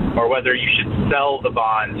maturity or whether you should sell the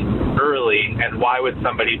bond early, and why would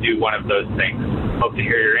somebody do one of those things? Hope to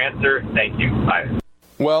hear your answer. Thank you. Bye.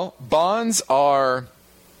 Well, bonds are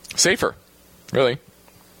safer, really.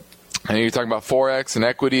 And you're talking about Forex and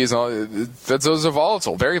equities, and all, those are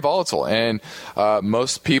volatile, very volatile. And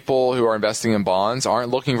most people who are investing in bonds aren't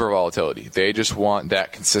looking for volatility. They just want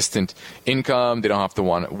that consistent income. They don't have to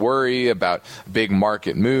worry about big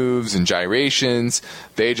market moves and gyrations.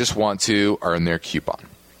 They just want to earn their coupon.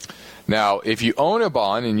 Now, if you own a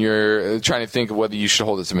bond and you're trying to think of whether you should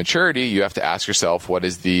hold it to maturity, you have to ask yourself, what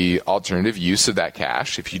is the alternative use of that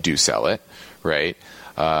cash if you do sell it, right?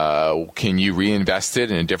 Can you reinvest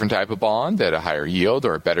it in a different type of bond at a higher yield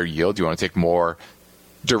or a better yield? Do you want to take more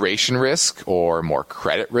duration risk or more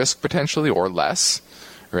credit risk potentially, or less,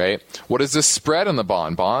 right? What is the spread on the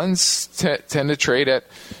bond? Bonds tend to trade at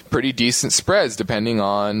pretty decent spreads depending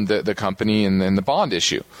on the company and then the bond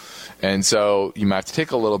issue. And so you might have to take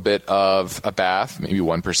a little bit of a bath, maybe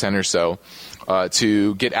 1% or so,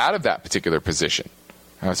 to get out of that particular position.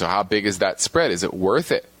 So how big is that spread? Is it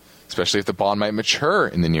worth it? Especially if the bond might mature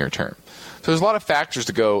in the near term. So there's a lot of factors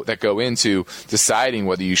that go into deciding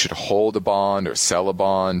whether you should hold a bond or sell a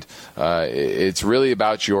bond. It's really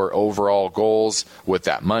about your overall goals with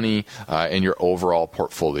that money and your overall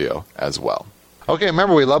portfolio as well. Okay,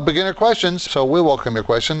 remember, we love beginner questions, so we welcome your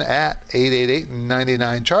question at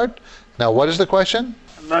 888-99-CHART. Now, what is the question?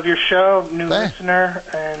 Love your show, new listener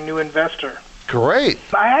and new investor. Great.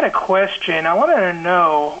 I had a question. I wanted to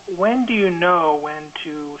know, when do you know when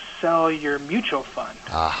to sell your mutual fund?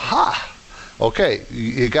 Aha. Okay,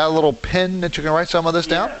 you got a little pen that you can write some of this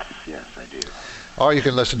down? Yes, I do. Or you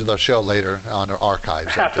can listen to the show later on our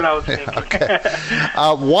archives. That's what I was thinking. Okay.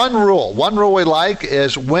 One rule we like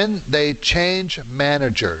is when they change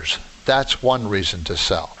managers. That's one reason to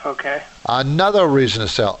sell. Okay. Another reason to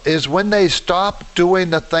sell is when they stop doing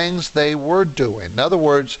the things they were doing. In other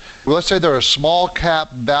words, let's say they're a small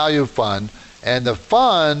cap value fund, and the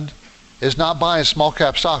fund is not buying small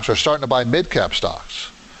cap stocks or starting to buy mid cap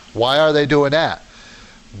stocks. Why are they doing that?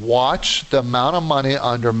 watch the amount of money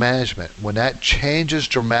under management. When that changes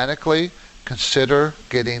dramatically, consider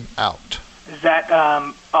getting out. Is that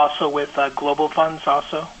also with global funds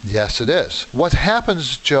also? Yes, it is. What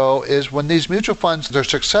happens, Joe, is when these mutual funds, they're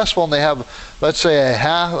successful and they have, let's say,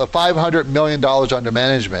 $500 million under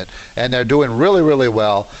management, and they're doing really, really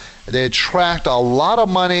well, they attract a lot of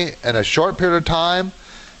money in a short period of time.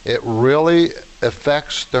 It really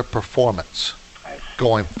affects their performance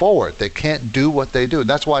going forward. They can't do what they do.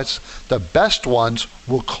 That's why the best ones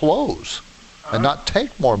will close and not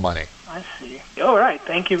take more money. I see. All right.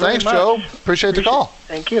 Thank you very much. Thanks, Joe. Appreciate the call.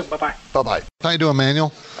 Thank you. Bye-bye. Bye-bye. How you doing,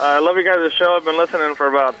 Manuel? I love you guys' show. I've been listening for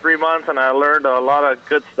about 3 months, and I learned a lot of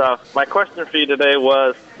good stuff. My question for you today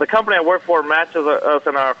was, the company I work for matches us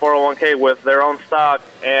in our 401k with their own stock,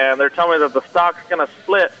 and they're telling me that the stock's going to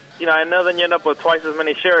split. You know, I know then you end up with twice as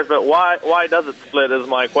many shares, but why does it split is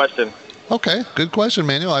my question. Okay, good question,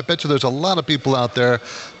 Manuel. I bet you there's a lot of people out there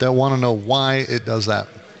that want to know why it does that.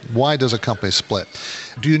 Why does a company split?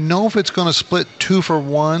 Do you know if it's going to split 2 for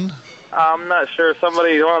 1? I'm not sure. One of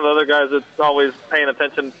the other guys that's always paying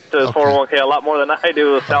attention to his 401k a lot more than I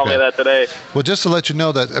do was telling me that today. Well, just to let you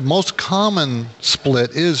know that the most common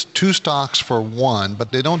split is 2 stocks for 1, but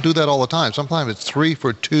they don't do that all the time. Sometimes it's 3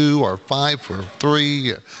 for 2 or 5 for 3.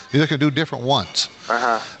 You're going to do different ones.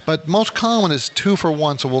 But most common is 2 for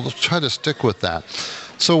 1, so we'll try to stick with that.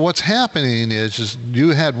 So what's happening is you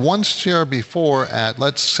had 1 share before at,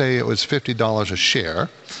 let's say it was $50 a share.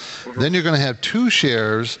 Then you're going to have 2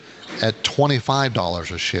 shares at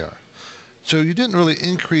 $25 a share. So you didn't really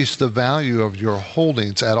increase the value of your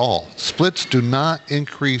holdings at all. Splits do not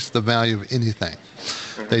increase the value of anything.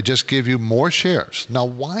 They just give you more shares. Now,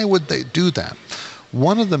 why would they do that?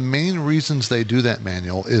 One of the main reasons they do that,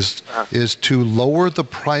 Manuel, is to lower the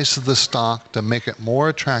price of the stock to make it more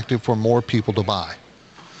attractive for more people to buy.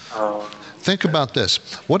 Think about this.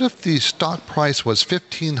 What if the stock price was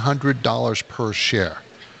 $1,500 per share?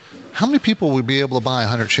 How many people would be able to buy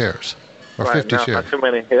 100 shares or 50 shares? Not too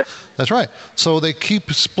many. Yeah. That's right. So they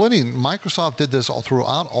keep splitting. Microsoft did this all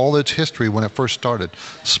throughout all its history when it first started.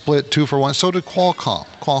 Split 2 for 1. So did Qualcomm.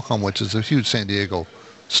 Qualcomm, which is a huge San Diego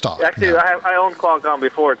stock. Actually, I owned Qualcomm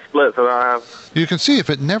before it split, so I have. You can see if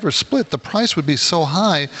it never split, the price would be so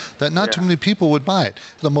high that not too many people would buy it.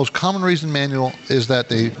 The most common reason, Manuel, is that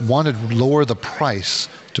they wanted to lower the price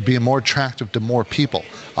to be more attractive to more people.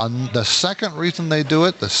 The second reason they do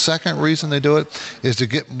it is to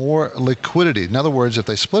get more liquidity. In other words, if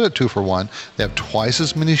they split it 2 for 1, they have twice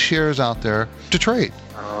as many shares out there to trade.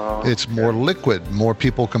 It's more liquid. More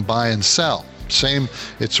people can buy and sell.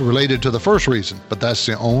 It's related to the first reason, but that's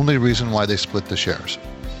the only reason why they split the shares.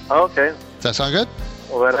 Okay. Does that sound good?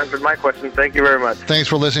 Well, that answered my question. Thank you very much. Thanks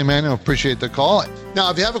for listening, Manuel. Appreciate the call. Now,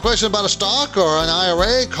 if you have a question about a stock or an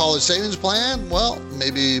IRA, college savings plan, well,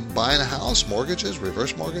 maybe buying a house, mortgages,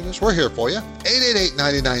 reverse mortgages, we're here for you.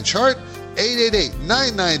 888-99-CHART,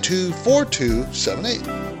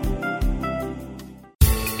 888-992-4278.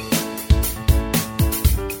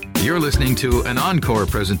 You're listening to an encore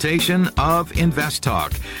presentation of Invest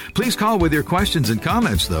Talk. Please call with your questions and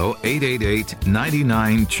comments, though,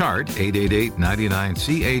 888-99-CHART,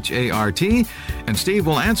 888-99-CHART, and Steve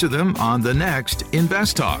will answer them on the next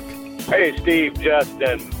Invest Talk. Hey, Steve,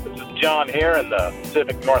 Justin. This is John here in the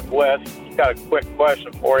Pacific Northwest. Just got a quick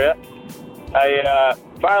question for you.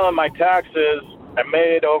 Filing my taxes, I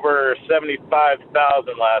made over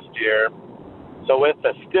 $75,000 last year. So with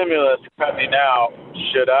the stimulus coming out,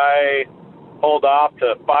 should I hold off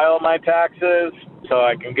to file my taxes so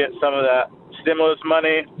I can get some of that stimulus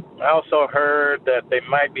money? I also heard that they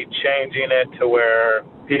might be changing it to where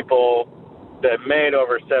people that made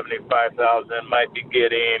over $75,000 might be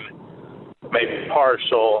getting maybe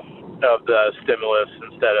partial of the stimulus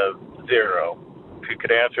instead of zero. If you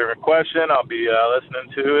could answer my question, I'll be listening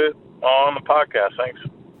to it on the podcast. Thanks.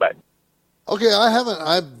 Bye. Okay,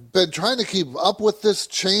 I've been trying to keep up with this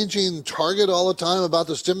changing target all the time about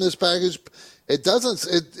the stimulus package. I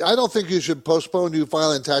don't think you should postpone you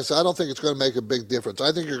filing taxes. I don't think it's going to make a big difference.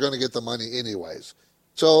 I think you're going to get the money anyways.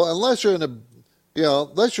 So unless you're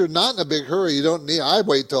unless you're not in a big hurry, you don't need. I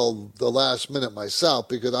wait till the last minute myself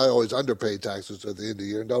because I always underpay taxes at the end of the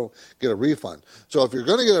year and don't get a refund. So if you're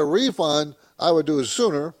going to get a refund, I would do it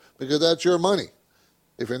sooner because that's your money.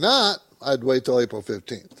 If you're not, I'd wait till April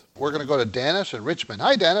 15th. We're going to go to Dennis in Richmond.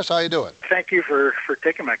 Hi, Dennis. How you doing? Thank you for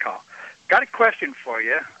taking my call. Got a question for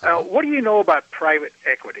you. What do you know about private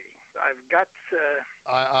equity? I've got...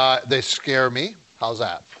 they scare me. How's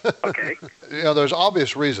that? Okay. There's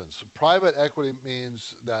obvious reasons. Private equity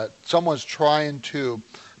means that someone's trying to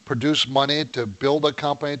produce money to build a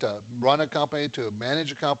company, to run a company, to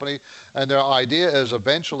manage a company, and their idea is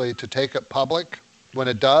eventually to take it public. When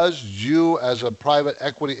it does, you as a private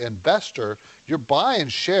equity investor, you're buying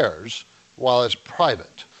shares while it's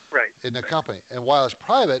private in the company. And while it's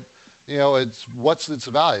private, what's its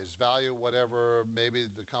value? It's value whatever, maybe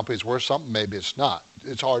the company's worth something, maybe it's not.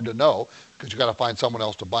 It's hard to know because you got to find someone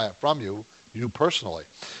else to buy it from you personally.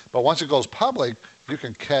 But once it goes public, you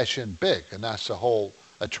can cash in big, and that's the whole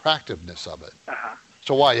attractiveness of it. Uh-huh.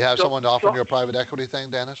 So why, you have someone offering you a private equity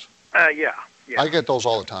thing, Dennis? Yeah. I get those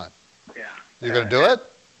all the time. Yeah. You're going to do it?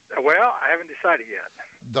 Well, I haven't decided yet.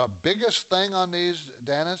 The biggest thing on these,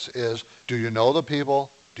 Dennis, is do you know the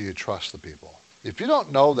people? Do you trust the people? If you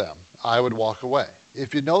don't know them, I would walk away.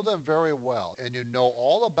 If you know them very well and you know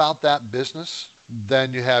all about that business,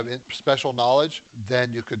 then you have special knowledge,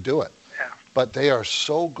 then you could do it. Yeah. But they are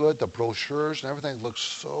so good. The brochures and everything looks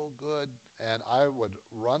so good. And I would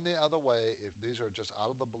run the other way if these are just out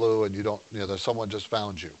of the blue and you don't, there's someone just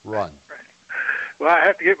found you. Run. Right. Well, I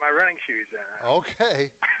have to get my running shoes then.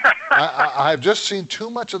 Okay. I've just seen too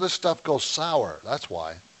much of this stuff go sour. That's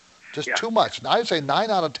why. Just too much. I'd say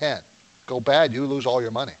 9 out of 10 go bad. You lose all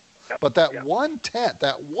your money. Yep. But that 1/10,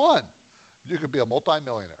 that one, you could be a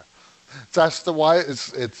multimillionaire. That's why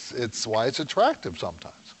it's why it's attractive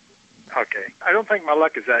sometimes. Okay. I don't think my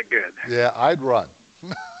luck is that good. Yeah, I'd run.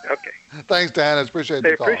 Okay. Thanks, Dan. I appreciate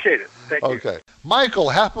the call. Appreciate it. Thank you. Okay. Michael,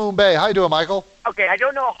 Half Moon Bay. How you doing, Michael? Okay, I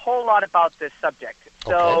don't know a whole lot about this subject,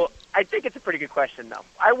 so I think it's a pretty good question, though.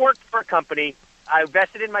 I worked for a company. I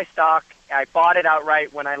invested in my stock. I bought it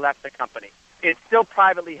outright when I left the company. It's still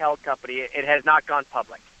privately held company. It has not gone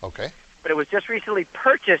public. Okay. But it was just recently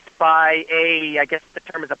purchased by I guess the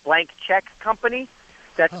term is a blank check company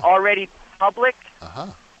that's already public. Uh-huh.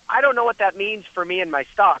 I don't know what that means for me and my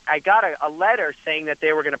stock. I got a letter saying that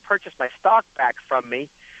they were going to purchase my stock back from me,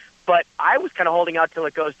 but I was kind of holding out till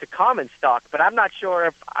it goes to common stock, but I'm not sure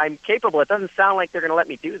if I'm capable. It doesn't sound like they're going to let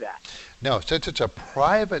me do that. No, since it's a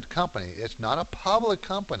private company, it's not a public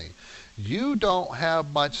company, you don't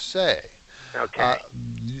have much say. Okay.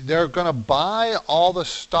 They're going to buy all the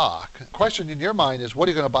stock. Question in your mind is, what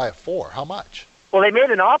are you going to buy it for? How much? Well, they made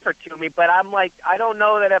an offer to me, but I'm like, I don't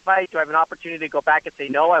know that do I have an opportunity to go back and say,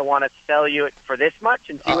 no, I want to sell you it for this much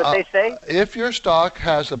and see what they say? If your stock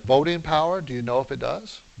has a voting power, do you know if it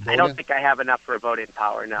does? I don't think I have enough for a voting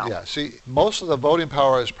power, no. Yeah, see, most of the voting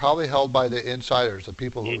power is probably held by the insiders, the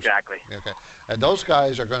people who... Exactly. Okay. And those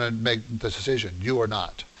guys are going to make the decision. You are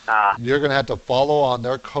not. You're going to have to follow on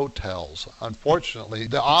their coattails. Unfortunately,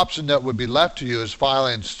 the option that would be left to you is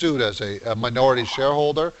filing suit as a minority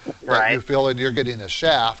shareholder. Right. You feel that you're getting a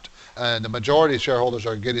shaft, and the majority shareholders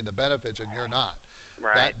are getting the benefits, and you're not.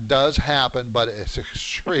 Right. That does happen, but it's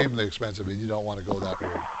extremely expensive, and you don't want to go that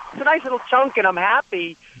route. It's a nice little chunk, and I'm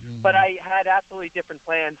happy, but I had absolutely different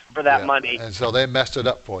plans for that money. And so they messed it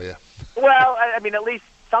up for you. Well, I mean, at least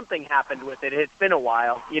something happened with it. It's been a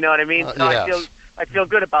while. You know what I mean? So yes. I feel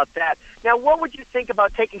good about that. Now, what would you think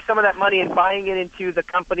about taking some of that money and buying it into the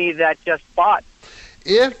company that just bought?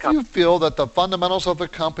 If you feel that the fundamentals of the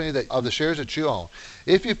company, of the shares that you own,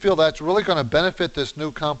 if you feel that's really going to benefit this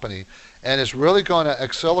new company and it's really going to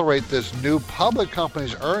accelerate this new public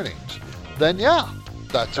company's earnings, then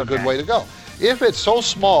that's a good way to go. If it's so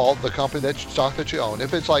small, the company stock that you own,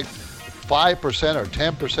 if it's like 5% or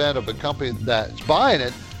 10% of the company that's buying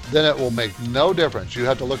it, then it will make no difference. You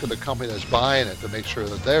have to look at the company that's buying it to make sure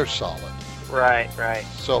that they're solid. Right.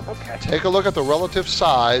 So take a look at the relative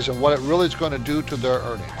size and what it really is going to do to their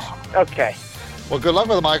earnings. Okay. Well, good luck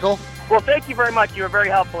with it, Michael. Well, thank you very much. You were very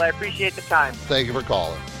helpful. I appreciate the time. Thank you for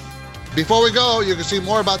calling. Before we go, you can see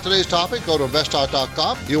more about today's topic. Go to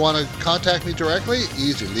investtalk.com. You want to contact me directly?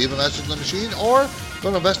 Easy. Leave a message in the machine or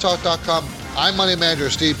go to investtalk.com. I'm Money Manager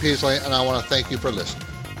Steve Peasley, and I want to thank you for listening.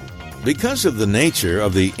 Because of the nature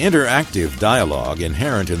of the interactive dialogue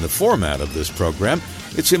inherent in the format of this program,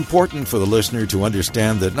 it's important for the listener to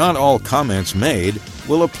understand that not all comments made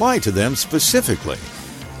will apply to them specifically.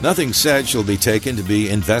 Nothing said shall be taken to be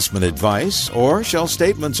investment advice, or shall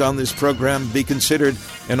statements on this program be considered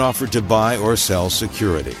an offer to buy or sell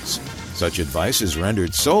securities. Such advice is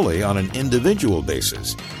rendered solely on an individual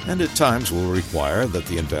basis, and at times will require that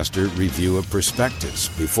the investor review a prospectus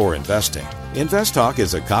before investing. InvestTalk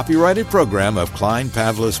is a copyrighted program of Klein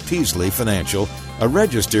Pavlis Peasley Financial, a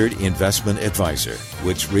registered investment advisor,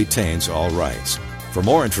 which retains all rights. For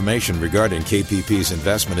more information regarding KPP's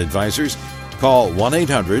investment advisors, call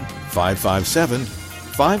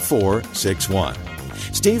 1-800-557-5461.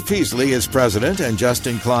 Steve Peasley is President and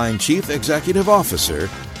Justin Klein Chief Executive Officer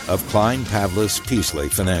of Klein Pavlis Peasley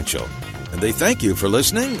Financial. And They thank you for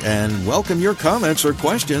listening and welcome your comments or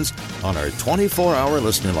questions on our 24-hour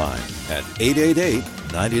listener line at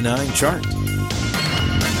 888-99-CHART.